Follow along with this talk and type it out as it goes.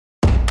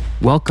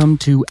Welcome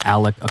to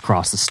Alec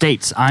Across the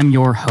States. I'm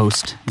your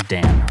host,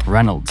 Dan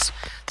Reynolds.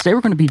 Today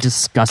we're going to be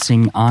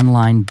discussing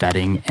online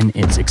betting and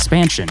its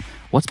expansion.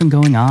 What's been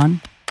going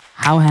on?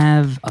 How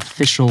have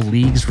official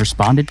leagues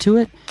responded to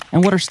it?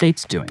 And what are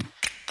states doing?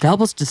 To help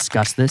us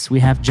discuss this,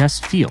 we have Jess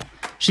Feil.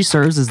 She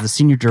serves as the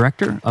Senior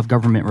Director of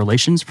Government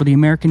Relations for the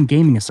American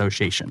Gaming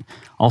Association,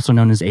 also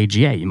known as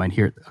AGA. You might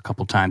hear it a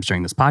couple times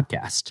during this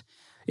podcast.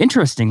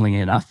 Interestingly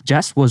enough,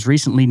 Jess was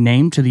recently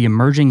named to the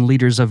Emerging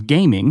Leaders of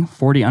Gaming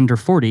 40 Under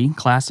 40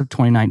 class of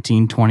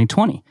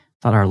 2019-2020.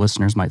 Thought our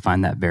listeners might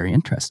find that very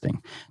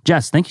interesting.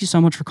 Jess, thank you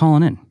so much for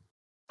calling in.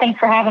 Thanks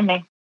for having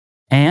me.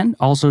 And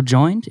also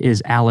joined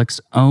is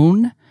Alec's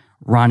own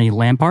Ronnie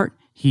Lampart.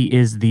 He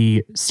is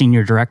the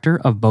Senior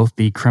Director of both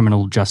the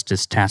Criminal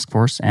Justice Task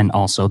Force and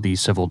also the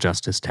Civil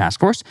Justice Task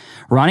Force.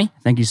 Ronnie,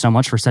 thank you so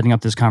much for setting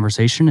up this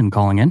conversation and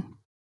calling in.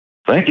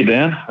 Thank you,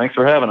 Dan. Thanks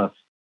for having us.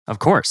 Of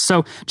course.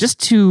 So just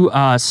to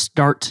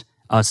start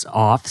us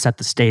off, set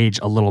the stage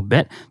a little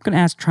bit, I'm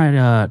going to try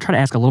to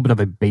ask a little bit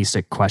of a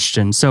basic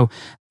question. So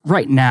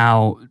right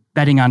now,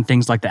 betting on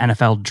things like the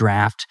NFL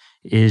draft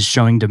is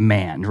showing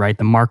demand, right?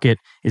 The market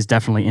is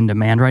definitely in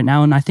demand right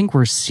now, and I think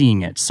we're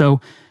seeing it.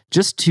 So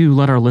just to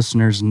let our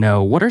listeners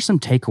know, what are some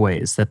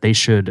takeaways that they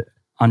should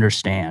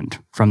understand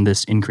from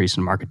this increase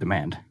in market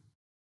demand?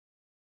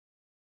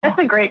 That's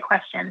a great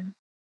question.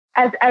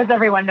 As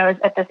everyone knows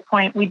at this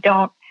point, we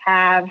don't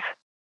have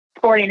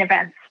sporting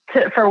events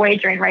for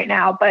wagering right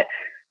now. But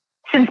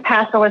since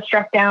PASPA was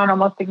struck down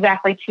almost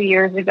exactly 2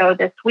 years ago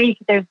this week,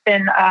 there's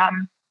been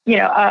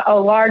a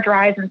large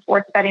rise in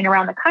sports betting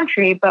around the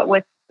country. But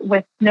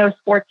with no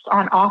sports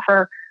on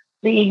offer,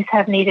 leagues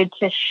have needed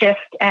to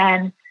shift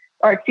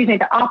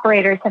the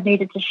operators have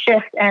needed to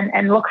shift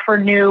and look for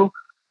new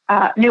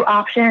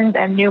options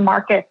and new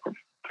markets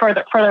for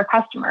their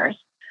customers.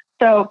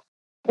 So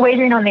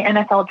wagering on the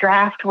NFL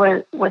draft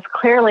was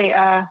clearly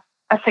a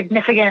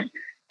significant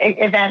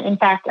event. In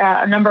fact,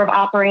 a number of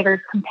operators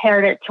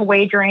compared it to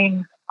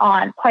wagering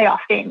on playoff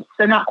games.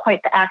 So not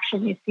quite the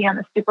action you see on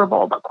the Super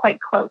Bowl, but quite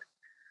close.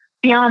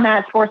 Beyond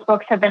that,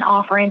 sportsbooks have been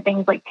offering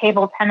things like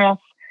table tennis,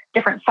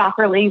 different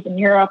soccer leagues in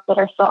Europe that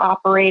are still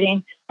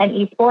operating, and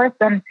esports.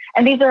 And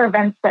these are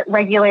events that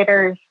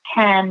regulators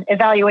can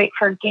evaluate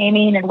for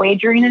gaming and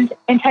wagering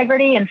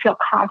integrity and feel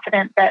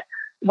confident that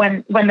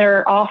when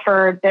they're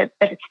offered that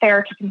it's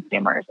fair to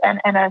consumers and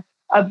a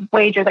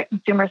wager that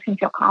consumers can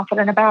feel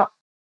confident about.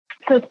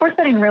 So sports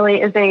betting really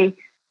is a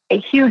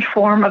huge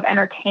form of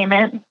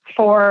entertainment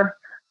for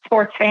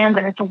sports fans,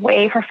 and it's a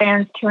way for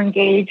fans to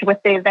engage with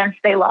the events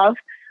they love.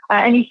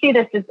 And you see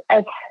this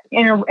as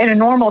in a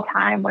normal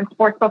time when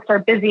sportsbooks are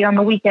busy on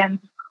the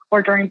weekends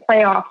or during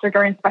playoffs or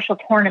during special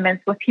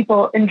tournaments with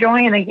people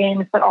enjoying the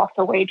games but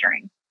also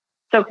wagering.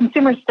 So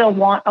consumers still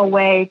want a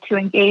way to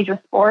engage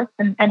with sports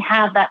and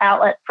have that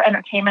outlet for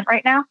entertainment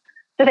right now.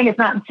 So I think it's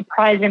not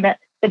surprising that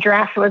the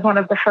draft was one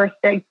of the first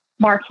big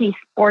marquee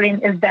sporting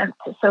events,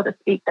 so to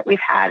speak, that we've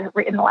had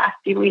in the last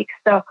few weeks.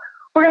 So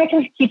we're going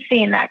to keep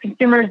seeing that.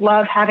 Consumers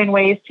love having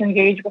ways to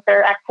engage with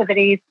their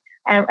activities,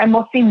 and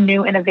we'll see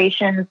new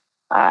innovations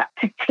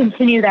to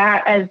continue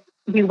that as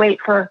we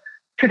wait for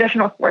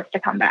traditional sports to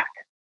come back.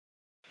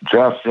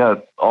 Jess, yeah,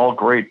 all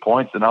great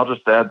points. And I'll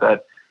just add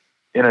that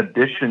in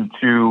addition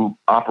to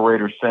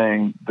operators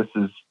saying this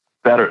is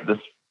better, this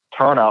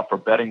turnout for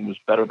betting was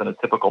better than a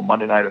typical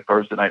Monday night or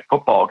Thursday night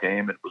football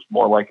game. It was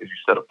more like, as you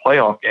said, a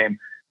playoff game.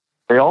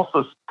 They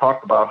also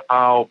talked about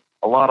how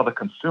a lot of the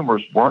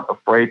consumers weren't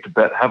afraid to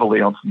bet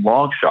heavily on some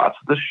long shots.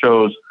 This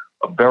shows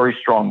a very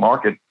strong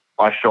market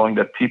by showing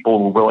that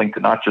people were willing to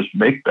not just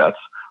make bets,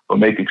 but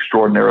make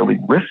extraordinarily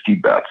risky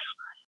bets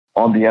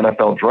on the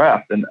NFL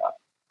draft. And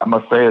I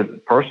must say,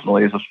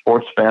 personally, as a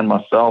sports fan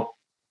myself,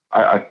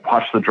 I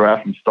watched the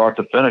draft from start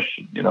to finish.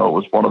 You know, it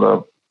was one of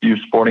the few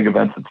sporting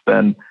events that's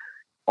been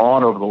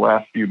on over the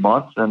last few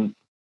months, and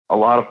a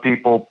lot of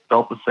people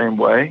felt the same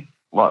way.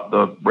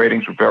 The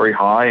ratings were very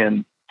high,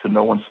 and to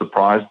no one's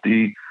surprise,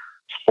 the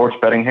sports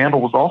betting handle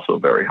was also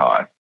very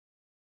high.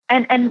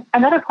 And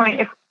another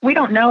point, if we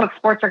don't know if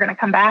sports are going to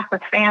come back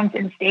with fans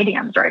in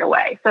stadiums right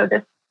away. So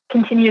this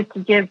continues to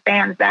give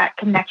fans that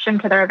connection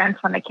to their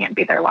events when they can't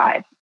be there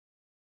live.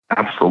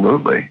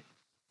 Absolutely.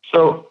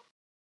 So,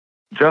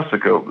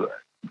 Jessica,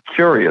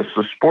 curious,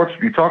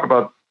 you talk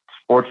about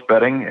sports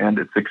betting and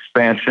its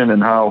expansion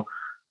and how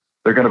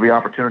there are going to be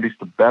opportunities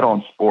to bet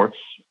on sports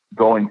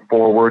going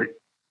forward,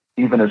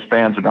 even as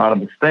fans are not in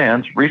the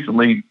stands.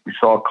 Recently, we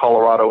saw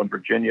Colorado and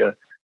Virginia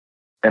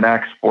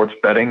enact sports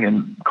betting,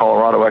 and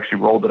Colorado actually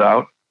rolled it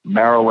out.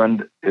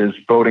 Maryland is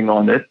voting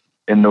on it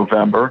in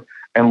November,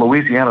 and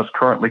Louisiana is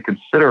currently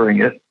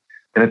considering it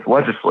in its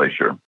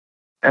legislature.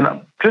 And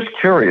I'm just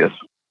curious,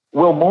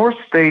 will more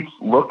states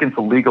look into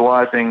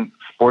legalizing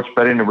sports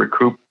betting to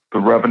recoup the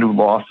revenue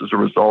lost as a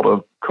result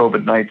of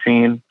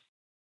COVID-19?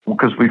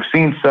 Because we've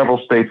seen several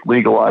states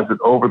legalize it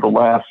over the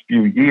last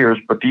few years,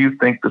 but do you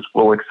think this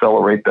will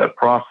accelerate that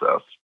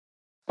process?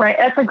 Right.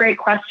 That's a great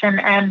question.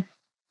 And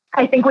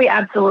I think we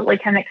absolutely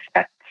can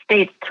expect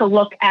states to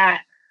look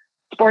at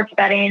sports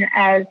betting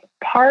as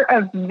part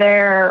of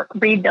their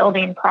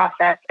rebuilding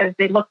process as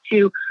they look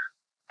to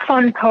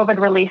fund COVID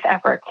relief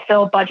efforts,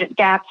 fill budget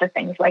gaps or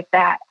things like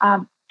that.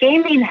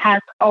 Gaming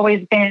has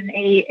always been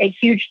a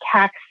huge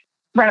tax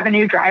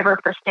revenue driver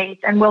for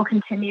states and will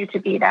continue to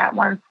be that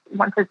once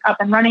it's up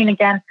and running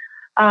again.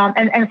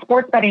 And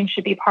sports betting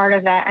should be part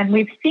of that. And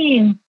we've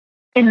seen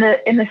in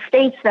the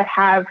states that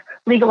have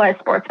legalized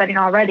sports betting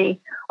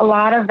already, a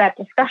lot of that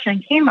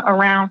discussion came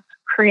around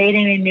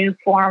creating a new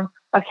form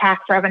of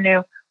tax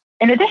revenue,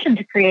 in addition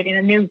to creating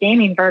a new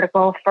gaming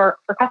vertical for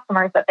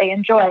customers that they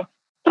enjoy.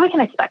 So we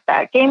can expect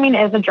that. Gaming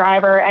is a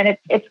driver, and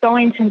it's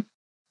going to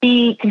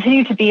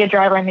continue to be a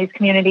driver in these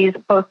communities,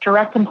 both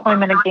direct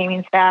employment of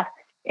gaming staff,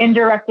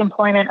 indirect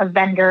employment of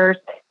vendors,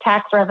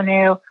 tax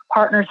revenue,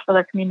 partners for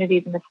their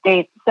communities in the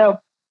states. So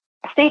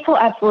states will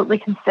absolutely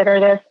consider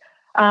this.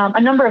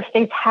 A number of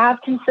states have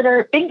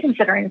been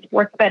considering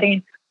sports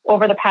betting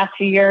over the past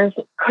few years,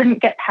 couldn't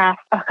get past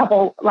a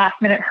couple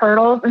last-minute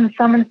hurdles in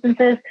some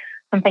instances.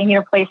 I'm thinking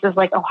of places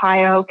like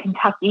Ohio,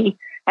 Kentucky,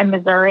 and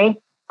Missouri.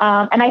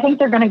 And I think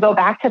they're going to go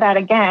back to that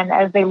again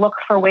as they look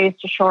for ways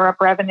to shore up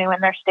revenue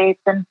in their states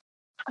and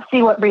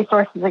see what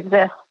resources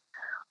exist.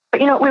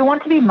 But, we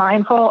want to be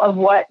mindful of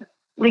what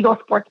legal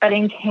sports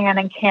betting can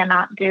and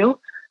cannot do.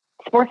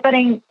 Sports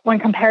betting, when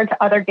compared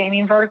to other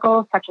gaming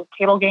verticals, such as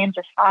table games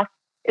or slots,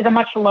 is a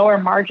much lower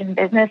margin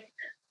business.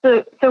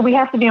 So we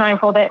have to be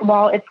mindful that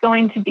while it's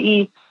going to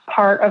be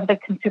part of the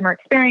consumer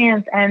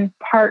experience and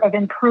part of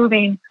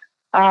improving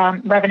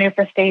revenue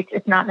for states,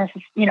 it's not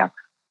necessarily,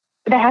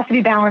 that has to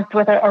be balanced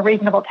with a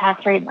reasonable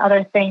tax rate and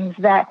other things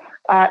that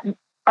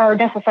are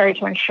necessary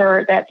to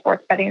ensure that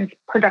sports betting is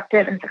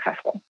productive and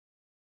successful.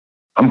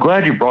 I'm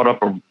glad you brought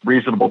up a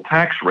reasonable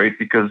tax rate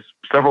because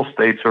several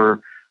states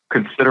are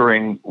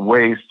considering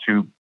ways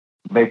to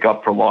make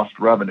up for lost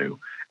revenue.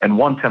 And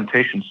one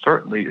temptation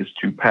certainly is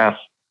to pass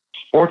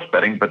sports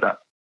betting, but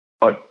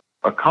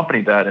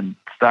accompany that and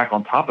stack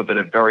on top of it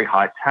a very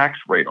high tax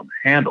rate on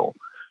the handle.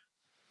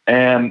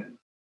 And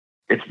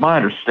it's my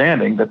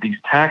understanding that these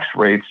tax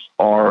rates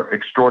are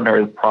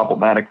extraordinarily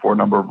problematic for a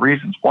number of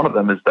reasons. One of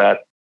them is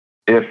that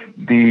if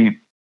the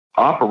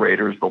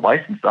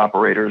licensed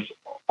operators,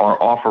 are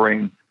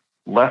offering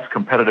less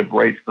competitive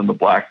rates than the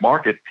black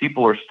market,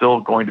 people are still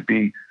going to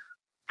be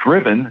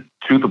driven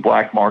to the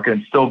black market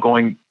and still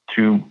going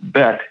to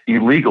bet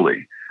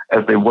illegally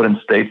as they would in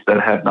states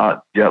that have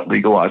not yet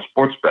legalized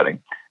sports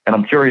betting. And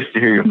I'm curious to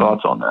hear your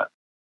thoughts on that.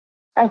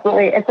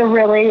 Absolutely. It's a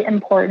really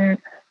important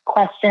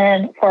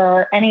question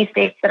for any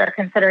states that are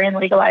considering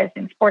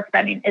legalizing sports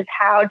betting is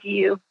how do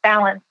you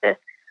balance this,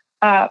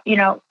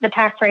 the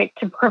tax rate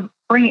to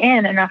bring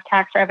in enough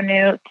tax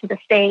revenue to the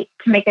state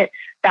to make it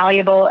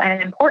valuable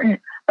and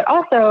important, but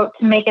also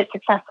to make it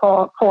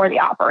successful for the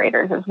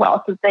operators as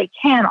well so that they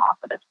can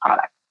offer this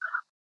product.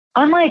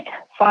 Unlike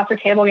slots or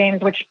table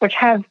games, which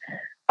have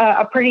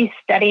a pretty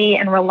steady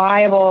and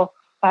reliable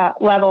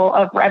level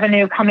of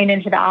revenue coming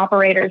into the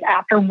operators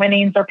after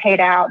winnings are paid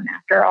out and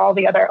after all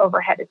the other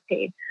overhead is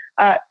paid,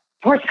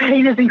 sports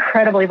betting is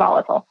incredibly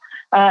volatile.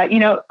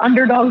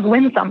 Underdogs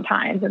win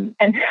sometimes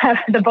and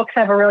the books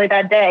have a really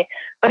bad day.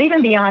 But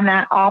even beyond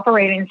that,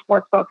 operating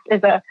sports books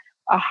is a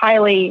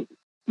highly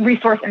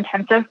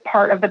resource-intensive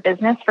part of the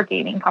business for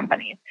gaming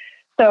companies.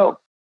 So,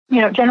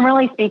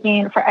 generally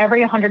speaking, for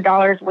every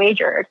 $100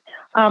 wagered,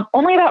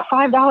 only about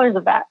 $5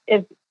 of that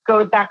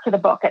goes back to the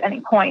book at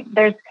any point.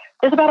 There's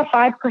about a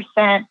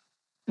 5%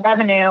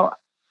 revenue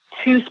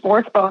to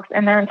sports books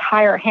and their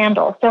entire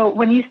handle. So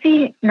when you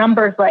see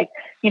numbers like,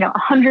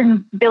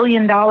 $100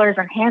 billion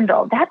in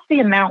handle, that's the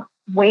amount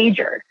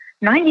wagered.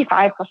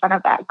 95%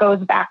 of that goes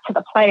back to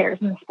the players,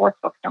 and the sports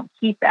books don't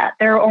keep that.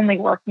 They're only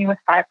working with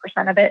 5%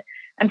 of it.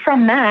 And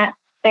from that,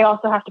 they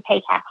also have to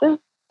pay taxes.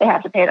 They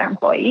have to pay their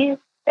employees.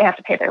 They have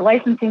to pay their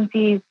licensing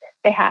fees.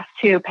 They have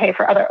to pay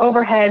for other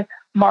overhead.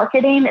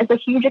 Marketing is a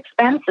huge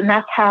expense, and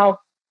that's how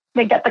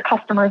they get the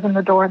customers in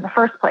the door in the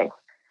first place.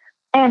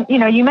 And,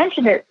 you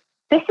mentioned it.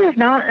 This is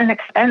not an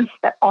expense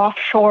that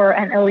offshore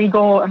and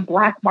illegal and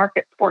black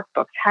market sports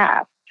books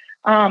have.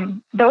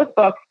 Those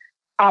books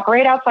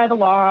operate outside the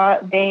law.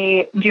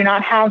 They do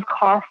not have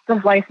costs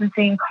of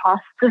licensing,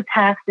 costs of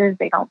taxes.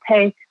 They don't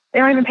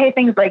even pay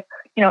things like,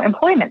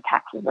 employment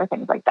taxes or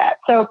things like that.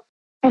 So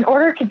in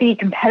order to be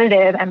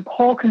competitive and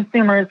pull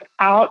consumers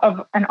out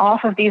of and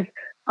off of these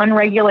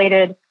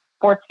unregulated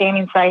sports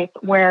gaming sites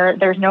where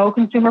there's no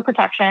consumer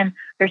protection,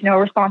 there's no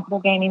responsible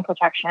gaming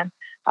protection,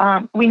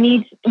 we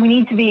need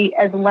to be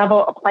as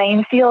level a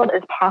playing field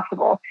as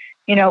possible.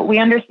 We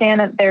understand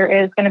that there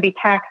is going to be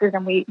taxes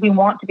and we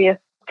want to be a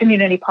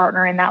community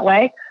partner in that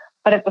way.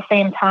 But at the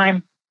same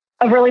time,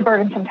 a really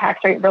burdensome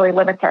tax rate really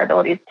limits our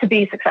abilities to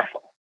be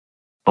successful.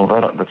 Well,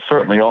 that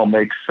certainly all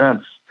makes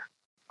sense.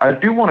 I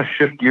do want to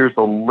shift gears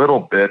a little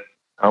bit.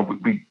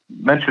 We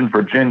mentioned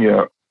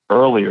Virginia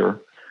earlier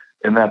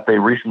in that they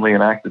recently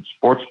enacted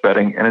sports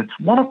betting, and it's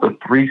one of the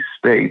 3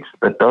 states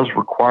that does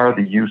require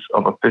the use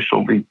of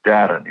official league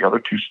data. And the other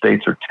 2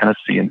 states are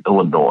Tennessee and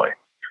Illinois.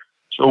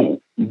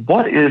 So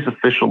what is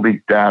official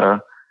league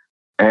data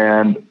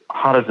and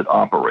how does it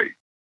operate?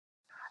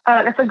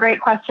 That's a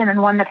great question,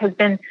 and one that has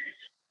been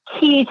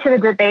key to the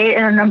debate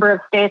in a number of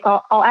states.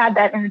 I'll add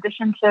that in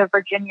addition to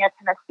Virginia,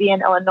 Tennessee,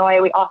 and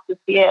Illinois, we also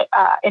see it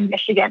in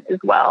Michigan as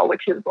well,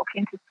 which is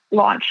looking to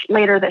launch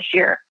later this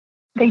year.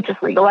 They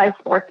just legalized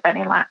sports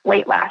betting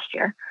late last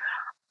year.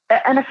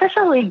 An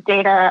official league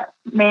data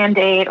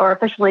mandate, or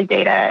official league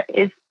data,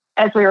 is,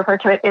 as we refer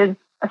to it, is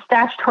a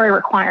statutory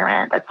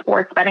requirement that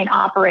sports betting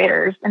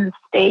operators in the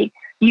state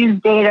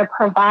use data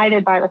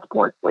provided by the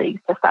sports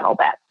leagues to settle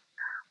bets.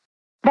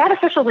 That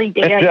official league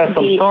data can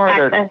be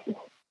accessed.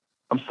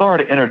 I'm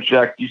sorry to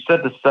interject. You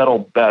said to settle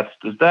bets.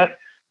 Does that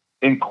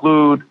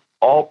include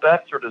all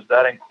bets, or does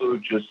that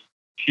include just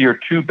tier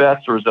 2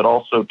 bets, or is it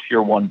also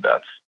tier 1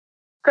 bets?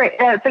 Great.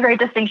 It's a great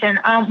distinction.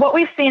 What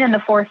we've seen in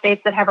the 4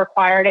 states that have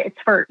required it, it's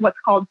for what's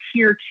called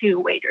tier 2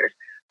 wagers.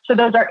 So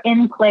those are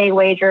in-play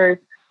wagers,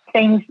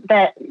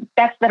 bets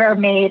that are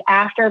made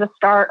after the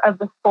start of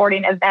the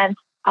sporting event.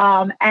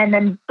 And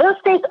then those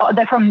states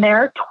that from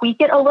there tweak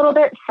it a little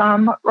bit.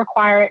 Some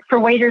require it for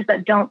wagers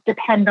that don't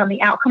depend on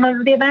the outcome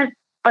of the event,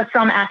 but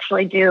some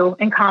actually do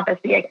encompass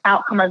the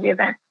outcome of the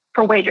event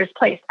for wagers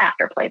placed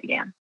after play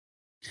began.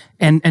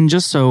 And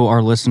just so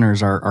our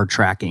listeners are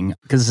tracking,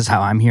 because this is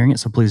how I'm hearing it,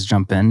 so please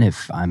jump in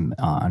if I'm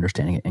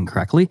understanding it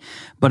incorrectly.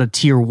 But a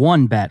tier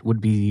 1 bet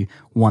would be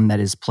one that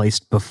is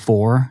placed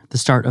before the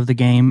start of the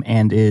game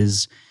and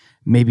is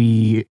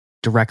maybe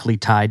directly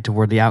tied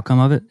toward the outcome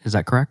of it. Is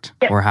that correct?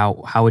 Yep. Or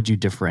how would you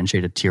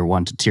differentiate a tier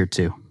 1 to tier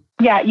 2?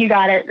 Yeah, you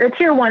got it. The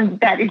tier 1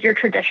 bet is your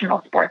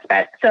traditional sports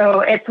bet. So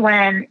it's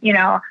when,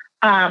 so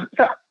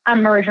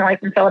I'm originally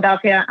from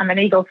Philadelphia. I'm an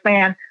Eagles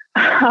fan.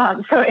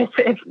 So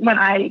it's when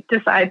I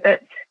decide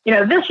that,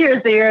 this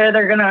year's the year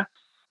they're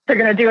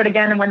gonna do it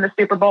again and win the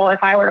Super Bowl.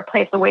 If I were to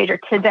place a wager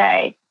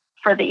today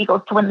for the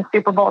Eagles to win the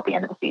Super Bowl at the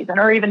end of the season,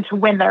 or even to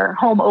win their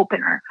home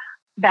opener,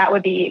 that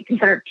would be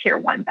considered tier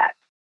 1 bet.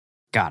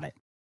 Got it.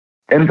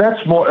 And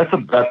that's a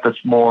bet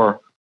that's more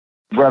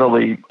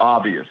readily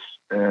obvious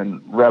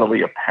and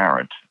readily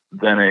apparent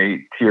than a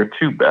tier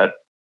 2 bet,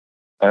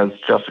 as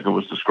Jessica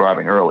was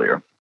describing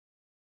earlier.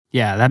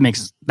 Yeah, that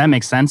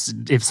makes sense.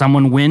 If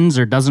someone wins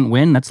or doesn't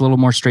win, that's a little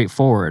more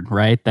straightforward,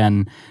 right?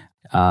 Than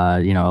a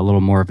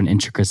little more of an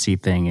intricacy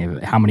thing.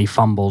 How many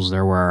fumbles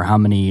there were, how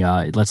many,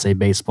 let's say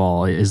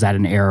baseball, is that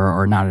an error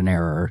or not an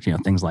error?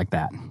 Things like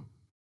that.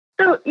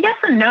 So yes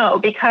and no,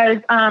 because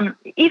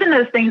even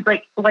those things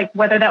like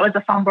whether that was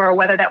a fumble or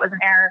whether that was an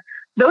error,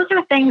 those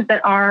are things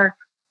that are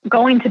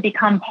going to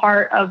become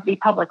part of the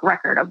public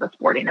record of the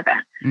sporting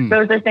event.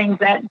 Those are things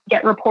that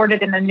get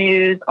reported in the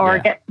news or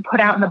get put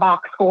out in the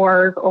box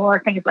scores or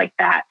things like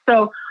that.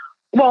 So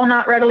while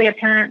not readily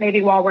apparent,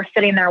 maybe while we're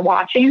sitting there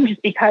watching,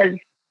 just because a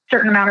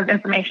certain amount of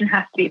information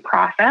has to be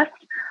processed,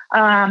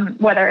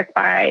 whether it's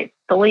by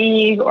the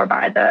league or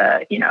by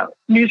the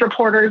news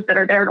reporters that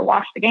are there to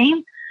watch the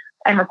game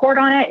and report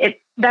on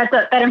it,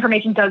 that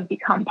information does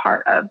become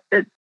part of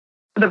the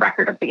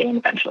record of the game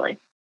eventually.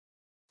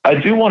 I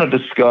do want to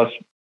discuss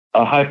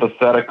a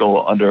hypothetical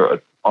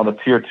on a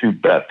tier 2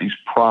 bet, these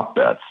prop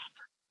bets.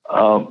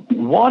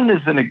 One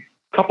is in a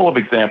couple of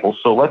examples.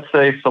 So let's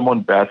say someone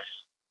bets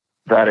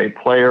that a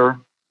player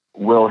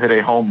will hit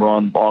a home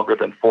run longer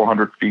than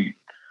 400 feet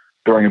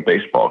during a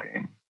baseball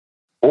game,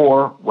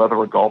 or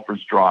whether a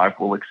golfer's drive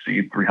will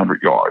exceed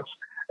 300 yards.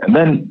 And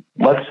then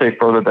let's say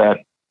further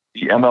that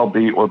the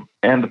MLB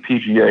and the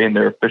PGA in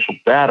their official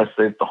data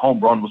say that the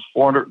home run was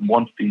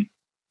 401 feet,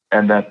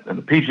 and the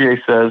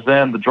PGA says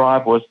then the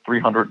drive was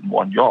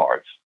 301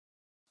 yards.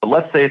 But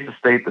let's say it's a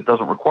state that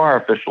doesn't require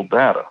official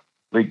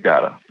league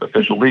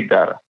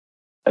data,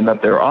 and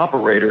that their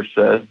operator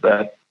says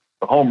that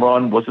the home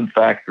run was in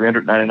fact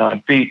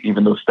 399 feet,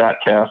 even though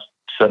StatCast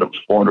said it was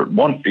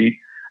 401 feet,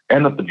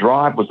 and that the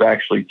drive was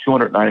actually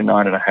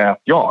 299.5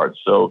 yards.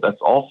 So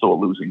that's also a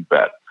losing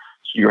bet.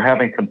 So you're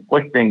having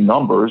conflicting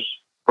numbers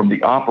from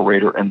the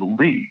operator and the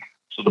league.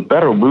 So the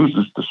bettor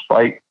loses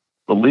despite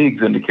the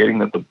leagues indicating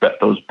that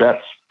those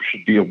bets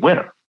should be a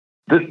winner.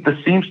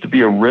 This seems to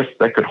be a risk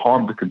that could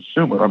harm the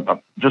consumer.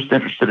 I'm just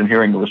interested in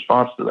hearing the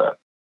response to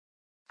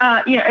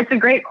that. It's a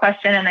great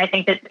question, and I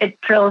think that it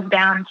drills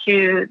down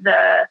to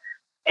the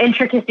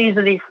intricacies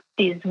of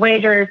these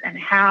wagers and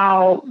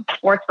how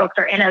sportsbooks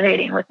are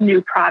innovating with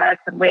new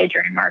products and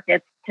wagering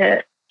markets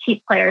to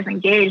keep players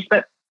engaged.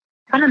 But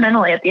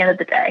fundamentally, at the end of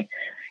the day,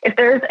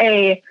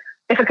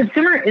 if a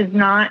consumer is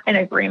not in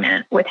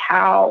agreement with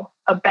how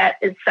a bet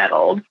is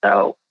settled,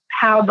 so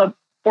how the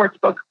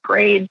sportsbook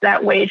grades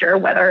that wager,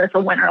 whether it's a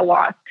win or a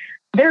loss,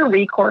 their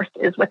recourse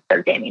is with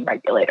their gaming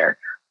regulator.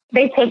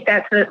 They take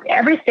that to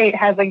every state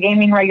has a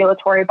gaming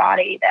regulatory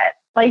body that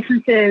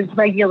licenses,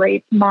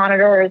 regulates,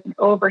 monitors, and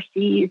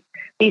oversees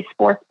these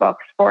sports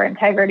books for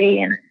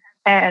integrity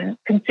and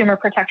consumer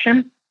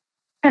protection.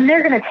 And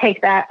they're going to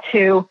take that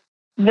to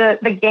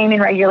the gaming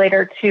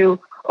regulator to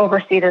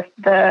oversee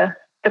the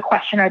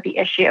question or the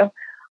issue.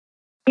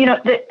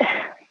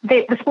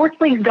 The sports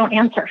leagues don't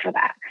answer for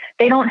that.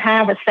 They don't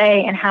have a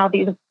say in how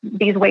these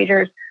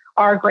wagers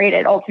are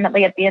graded.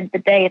 Ultimately, at the end of the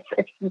day,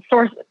 it's the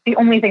source. The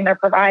only thing they're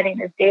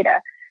providing is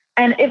data.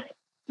 And if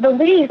the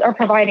leagues are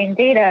providing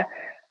data,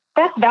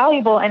 that's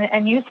valuable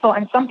and useful,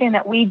 and something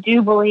that we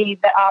do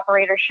believe that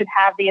operators should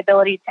have the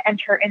ability to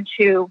enter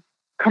into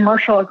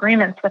commercial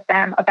agreements with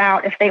them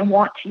about if they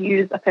want to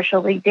use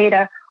official league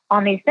data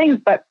on these things.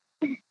 But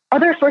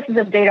other sources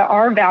of data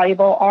are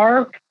valuable,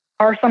 are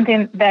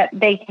something that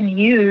they can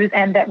use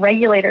and that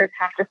regulators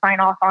have to sign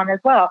off on as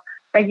well.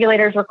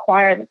 Regulators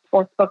require that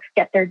sportsbooks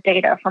get their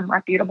data from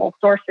reputable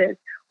sources,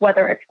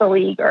 whether it's the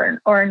league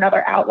or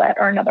another outlet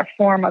or another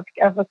form of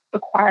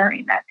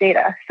acquiring that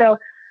data. So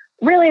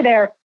really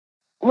they're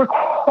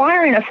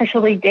requiring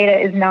official league data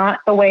is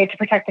not the way to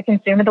protect the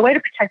consumer. The way to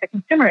protect the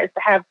consumer is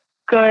to have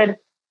good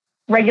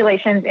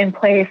regulations in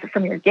place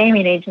from your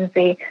gaming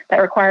agency that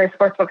requires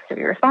sportsbooks to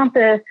be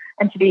responsive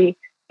and to be,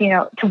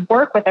 to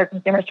work with their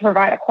consumers to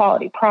provide a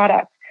quality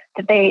product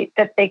that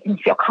they can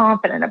feel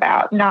confident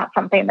about, not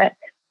something that,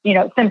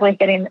 simply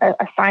getting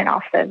a sign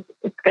off says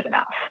it's good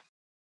enough.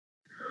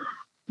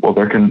 Well,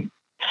 there can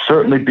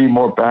certainly be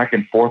more back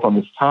and forth on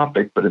this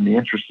topic, but in the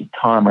interest of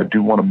time, I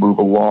do want to move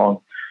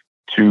along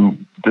to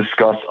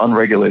discuss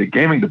unregulated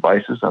gaming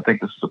devices. I think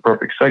this is a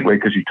perfect segue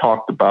because you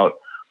talked about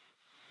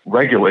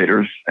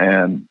regulators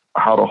and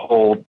how to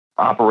hold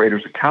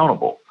operators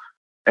accountable.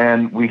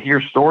 And we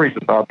hear stories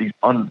about these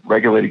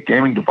unregulated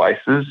gaming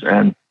devices,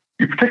 and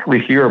you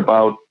particularly hear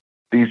about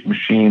these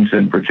machines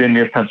in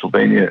Virginia,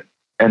 Pennsylvania,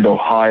 and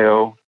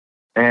Ohio.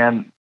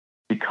 And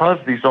because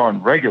these are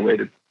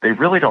unregulated, they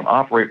really don't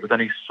operate with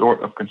any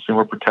sort of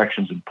consumer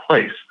protections in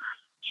place.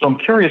 So I'm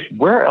curious,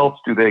 where else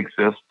do they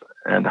exist,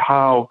 and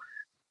how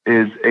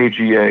is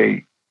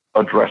AGA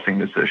addressing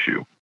this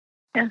issue?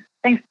 Yeah,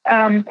 thanks.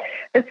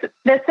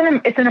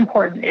 It's an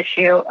important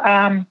issue.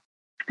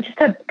 Just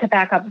to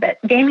back up a bit,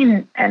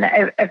 gaming, and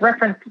I've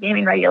referenced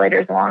gaming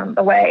regulators along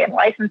the way and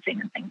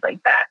licensing and things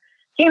like that.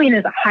 Gaming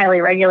is a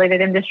highly regulated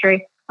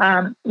industry.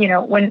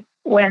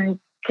 When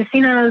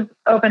casinos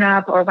open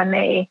up or when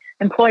they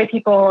employ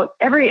people,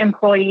 every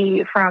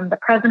employee from the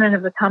president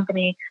of the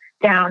company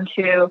down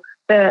to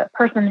the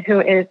person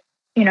who is,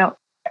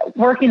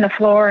 working the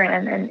floor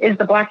and is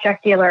the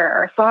blackjack dealer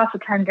or slots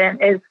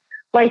attendant is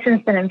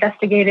licensed and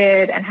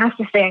investigated and has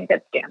to stay in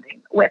good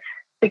standing with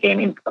the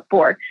gaming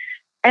board.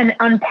 And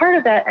on part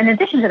of that, in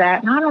addition to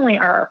that, not only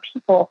are our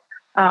people,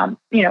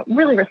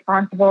 really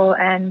responsible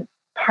and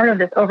part of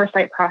this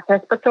oversight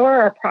process, but so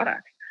are our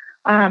products.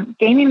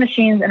 Gaming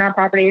machines in our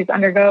properties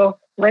undergo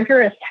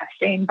rigorous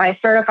testing by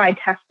certified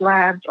test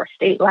labs or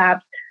state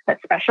labs that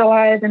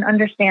specialize in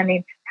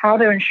understanding how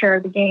to ensure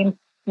the games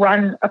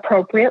run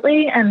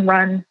appropriately and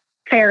run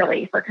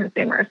fairly for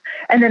consumers.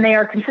 And then they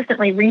are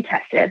consistently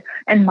retested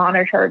and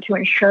monitored to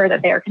ensure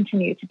that they are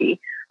continued to be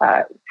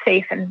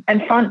safe and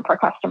fun for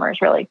customers,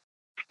 really.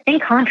 In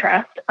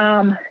contrast,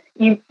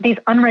 these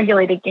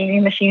unregulated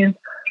gaming machines,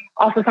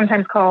 also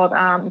sometimes called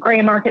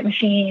gray market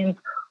machines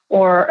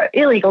or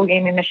illegal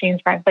gaming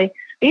machines, frankly,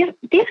 these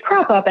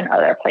crop up in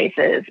other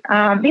places.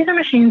 These are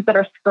machines that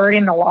are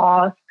skirting the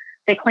laws.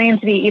 They claim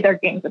to be either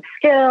games of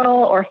skill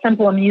or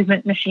simple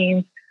amusement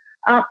machines.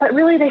 But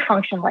really, they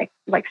function like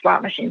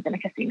slot machines in a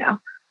casino.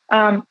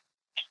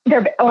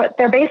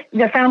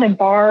 They're found in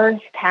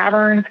bars,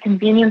 taverns,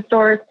 convenience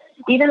stores,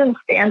 even in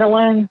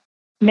standalone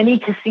mini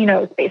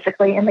casinos,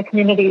 basically in the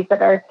communities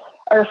that are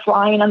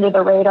flying under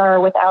the radar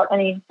without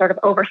any sort of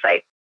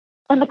oversight.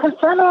 And the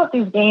concern about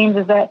these games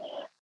is that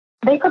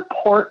they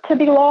purport to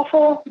be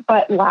lawful,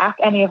 but lack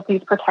any of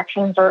these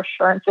protections or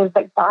assurances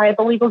that guide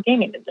the legal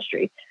gaming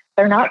industry.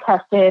 They're not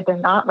tested. They're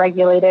not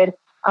regulated.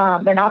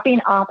 They're not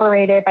being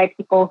operated by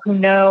people who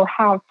know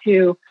how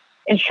to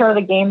ensure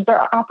the games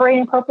are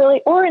operating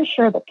appropriately or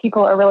ensure that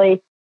people are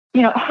really,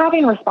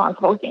 having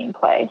responsible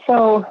gameplay.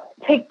 So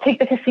take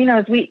the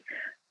casinos.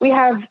 We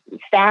have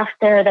staff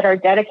there that are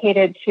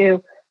dedicated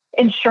to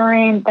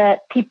ensuring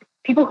that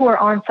people who are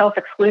on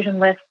self-exclusion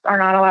lists are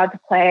not allowed to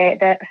play,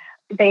 that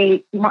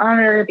they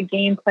monitor the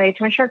gameplay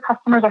to ensure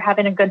customers are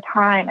having a good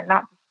time and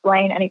not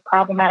displaying any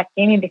problematic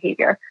gaming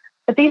behavior.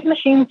 But these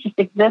machines just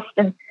exist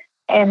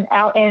and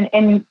out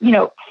in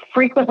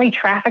frequently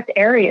trafficked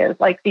areas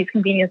like these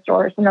convenience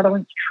stores and other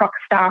ones, truck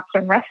stops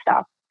and rest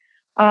stops,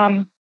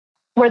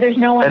 where there's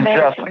no one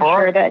there to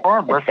ensure that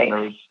it's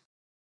safe.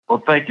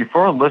 Well, thank you.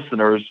 For our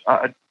listeners,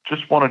 I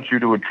just wanted you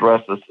to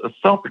address this. A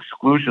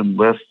self-exclusion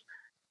list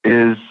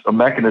is a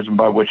mechanism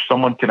by which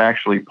someone can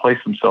actually place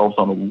themselves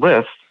on a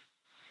list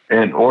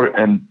and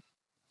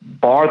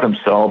bar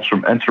themselves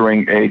from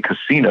entering a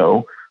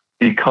casino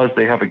because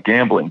they have a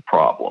gambling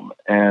problem.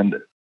 And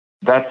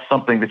that's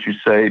something that you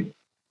say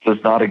does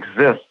not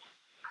exist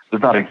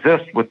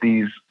with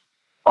these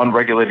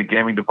unregulated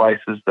gaming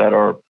devices that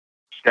are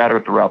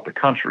scattered throughout the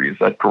country. Is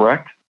that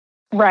correct?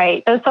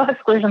 Right. Those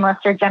self-exclusion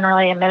lists are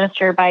generally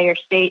administered by your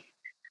state,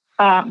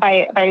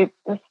 by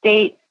the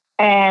state,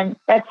 and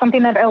that's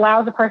something that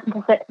allows a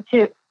person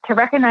to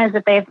recognize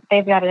that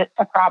they've got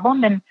a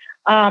problem,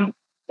 and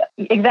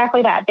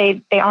exactly that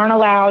they aren't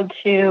allowed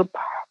to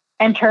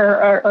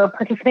enter or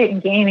participate in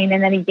gaming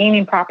in any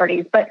gaming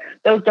properties, but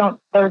those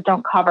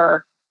don't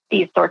cover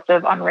these sorts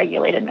of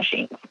unregulated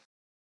machines.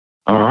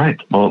 All right.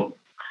 Well,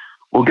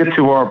 we'll get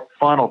to our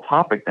final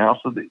topic now.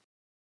 So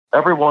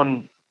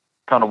everyone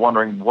kind of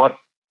wondering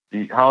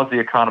how is the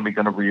economy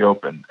going to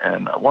reopen?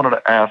 And I wanted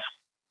to ask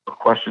a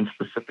question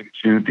specific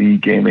to the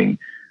gaming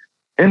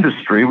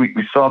industry. We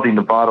saw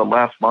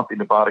last month, the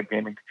Nevada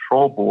Gaming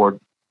Control Board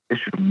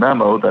issued a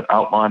memo that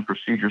outlined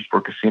procedures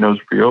for casinos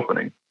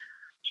reopening.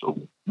 So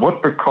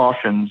what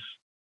precautions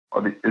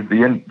is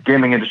the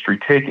gaming industry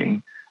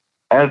taking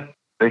as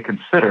they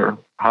consider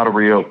how to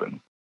reopen?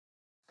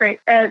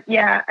 Great.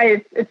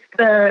 It's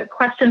the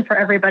question for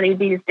everybody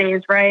these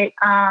days, right?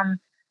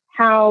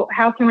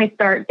 How can we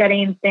start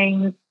getting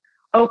things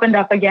opened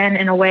up again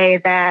in a way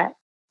that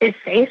is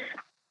safe,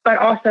 but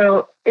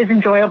also is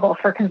enjoyable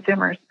for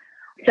consumers?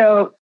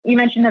 So you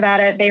mentioned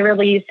Nevada. They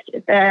released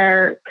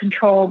their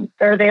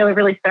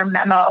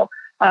memo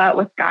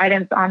with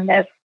guidance on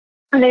this.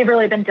 And they've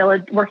really been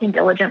working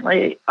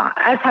diligently,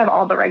 as have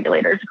all the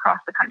regulators across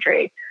the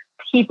country,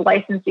 to keep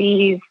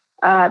licensees,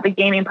 the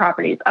gaming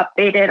properties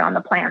updated on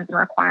the plans and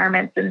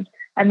requirements.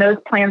 And those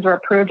plans were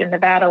approved in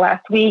Nevada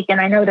last week.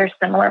 And I know there's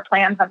similar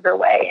plans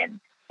underway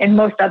in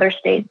most other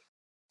states.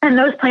 And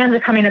those plans are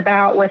coming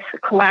about with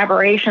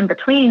collaboration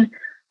between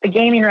the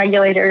gaming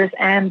regulators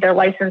and their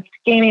licensed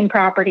gaming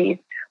properties,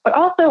 but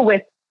also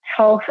with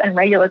health and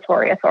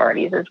regulatory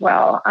authorities as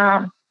well.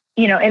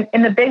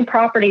 In the big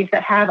properties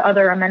that have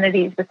other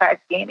amenities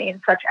besides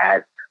gaming, such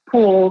as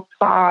pools,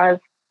 spas,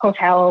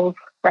 hotels,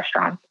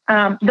 restaurants,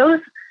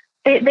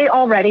 they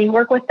already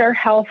work with their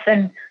health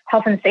and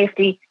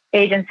safety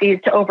agencies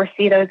to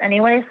oversee those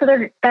anyway.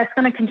 So that's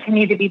going to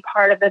continue to be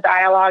part of the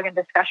dialogue and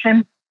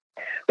discussion.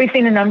 We've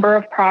seen a number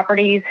of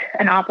properties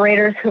and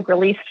operators who've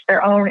released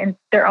their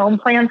own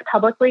plans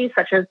publicly,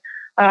 such as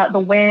the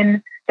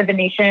Wynn, the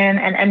Venetian,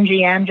 and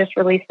MGM just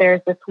released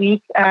theirs this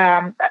week.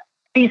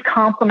 These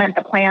complement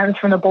the plans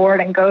from the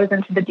board and goes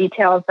into the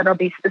details that will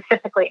be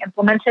specifically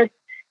implemented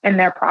in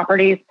their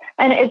properties.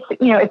 And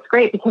it's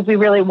great because we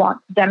really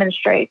want to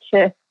demonstrate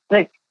to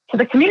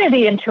the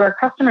community and to our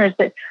customers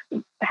that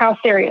how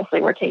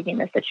seriously we're taking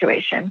this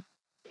situation.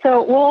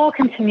 So we'll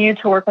continue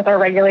to work with our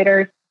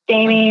regulators,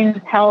 gaming,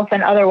 health,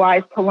 and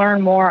otherwise, to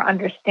learn more,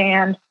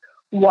 understand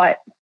what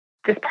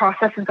this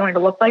process is going to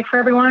look like for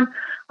everyone.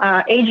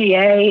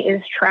 AGA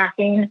is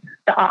tracking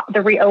the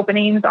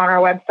reopenings on our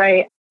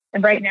website.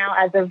 And right now,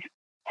 as of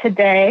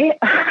today,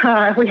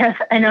 we have,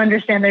 and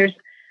understand there's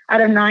out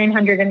of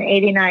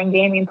 989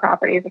 gaming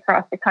properties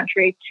across the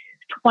country,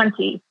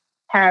 20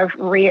 have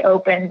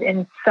reopened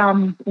in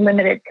some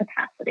limited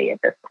capacity at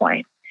this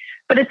point.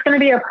 But it's going to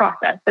be a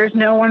process. There's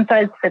no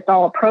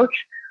one-size-fits-all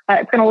approach.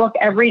 It's going to look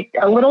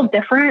a little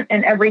different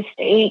in every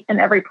state and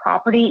every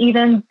property,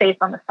 even based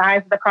on the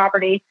size of the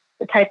property,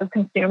 the type of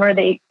consumer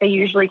they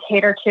usually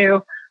cater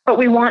to. But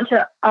we want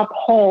to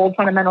uphold,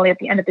 fundamentally, at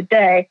the end of the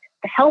day,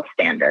 the health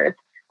standards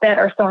that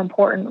are so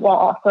important, while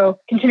also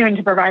continuing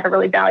to provide a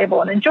really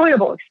valuable and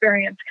enjoyable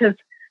experience, because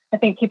I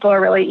think people are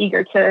really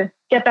eager to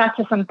get back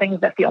to some things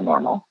that feel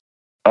normal.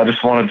 I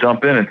just want to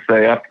jump in and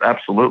say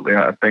absolutely.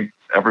 I think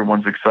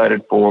everyone's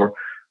excited for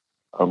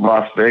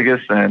Las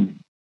Vegas and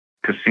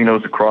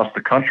casinos across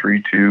the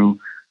country to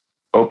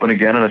open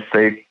again in a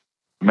safe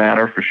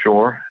manner, for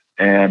sure,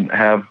 and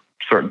have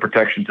certain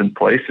protections in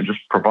place and just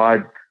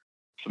provide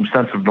some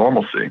sense of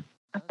normalcy.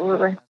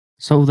 Absolutely.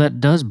 So that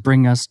does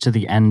bring us to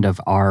the end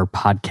of our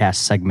podcast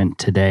segment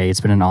today.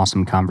 It's been an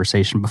awesome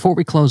conversation. Before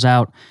we close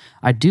out,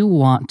 I do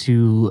want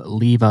to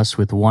leave us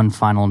with one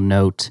final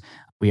note.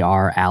 We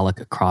are ALEC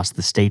across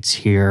the states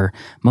here.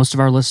 Most of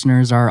our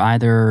listeners are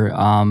either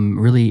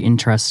really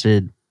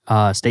interested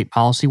state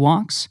policy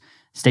wonks,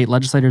 state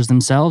legislators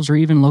themselves, or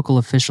even local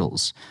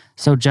officials.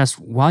 So Jess,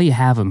 while you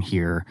have them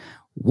here,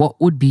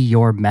 what would be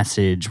your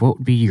message? What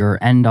would be your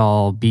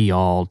end-all,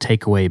 be-all,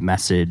 takeaway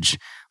message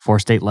for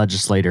state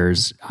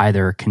legislators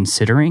either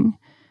considering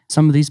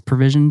some of these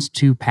provisions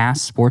to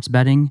pass sports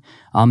betting?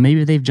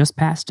 Maybe they've just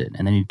passed it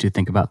and they need to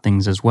think about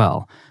things as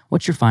well.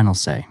 What's your final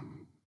say?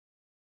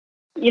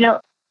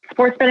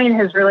 Sports betting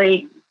has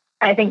really,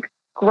 I think,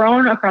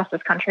 grown across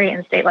this country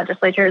in state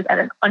legislatures at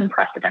an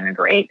unprecedented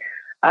rate.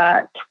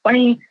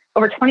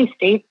 Over 20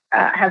 states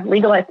have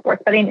legalized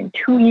sports betting in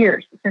 2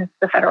 years since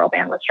the federal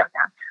ban was struck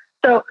down.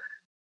 So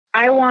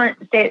I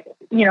want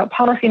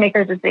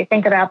policymakers, as they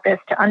think about this,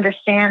 to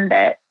understand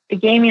that the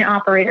gaming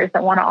operators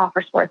that want to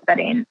offer sports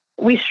betting,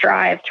 we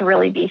strive to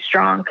really be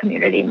strong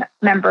community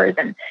members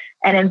and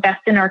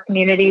invest in our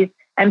communities,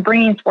 and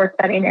bringing sports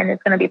betting in is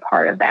going to be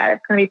part of that.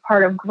 It's going to be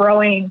part of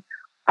growing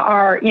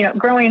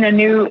a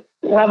new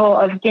level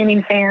of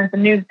gaming fans, a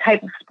new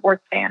type of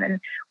sports fan. And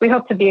we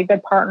hope to be a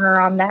good partner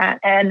on that.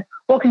 And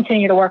we'll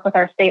continue to work with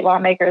our state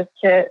lawmakers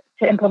to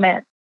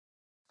implement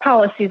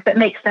policies that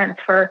make sense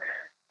for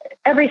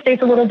every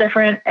state's a little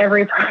different.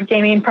 Every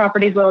gaming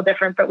property is a little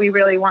different, but we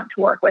really want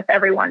to work with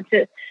everyone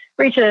to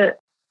reach a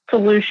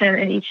solution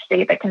in each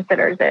state that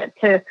considers it,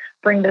 to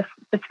bring this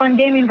fun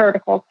gaming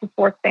vertical to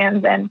sports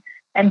fans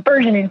and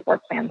burgeoning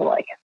sports fans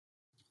alike.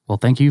 Well,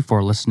 thank you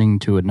for listening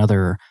to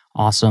another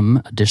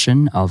awesome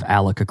edition of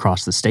ALEC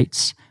Across the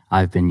States.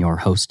 I've been your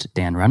host,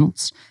 Dan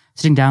Reynolds,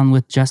 sitting down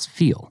with Jess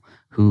Feil,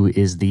 who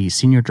is the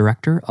Senior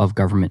Director of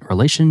Government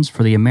Relations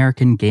for the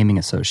American Gaming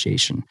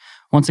Association,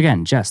 Once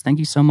again, Jess, thank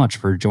you so much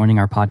for joining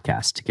our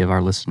podcast to give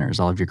our listeners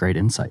all of your great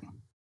insight.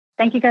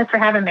 Thank you guys for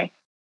having me.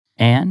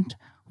 And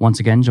once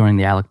again, joining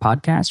the ALEC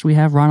podcast, we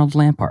have Ronald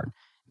Lampard,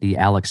 the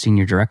ALEC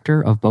Senior Director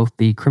of both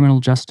the Criminal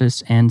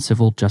Justice and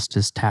Civil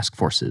Justice Task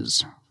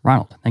Forces.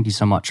 Ronald, thank you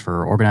so much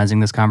for organizing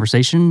this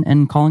conversation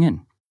and calling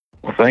in.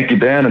 Well, thank you,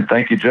 Dan, and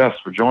thank you, Jess,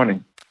 for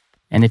joining.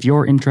 And if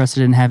you're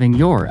interested in having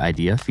your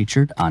idea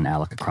featured on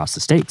ALEC Across the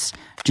States,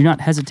 do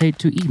not hesitate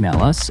to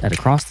email us at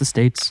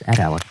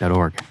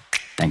acrossthestates@alec.org.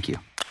 Thank you.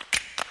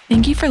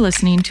 Thank you for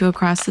listening to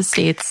Across the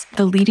States,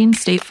 the leading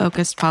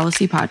state-focused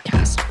policy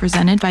podcast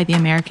presented by the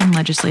American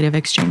Legislative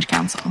Exchange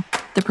Council,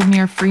 the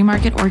premier free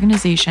market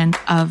organization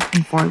of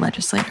and for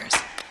legislators.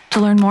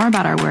 To learn more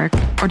about our work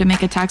or to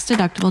make a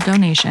tax-deductible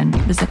donation,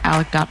 visit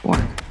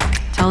alec.org.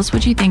 Tell us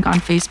what you think on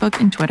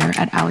Facebook and Twitter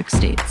at ALEC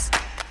States.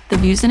 The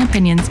views and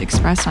opinions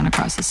expressed on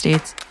Across the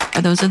States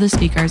are those of the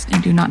speakers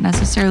and do not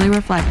necessarily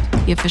reflect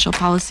the official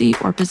policy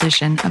or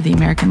position of the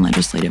American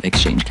Legislative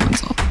Exchange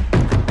Council.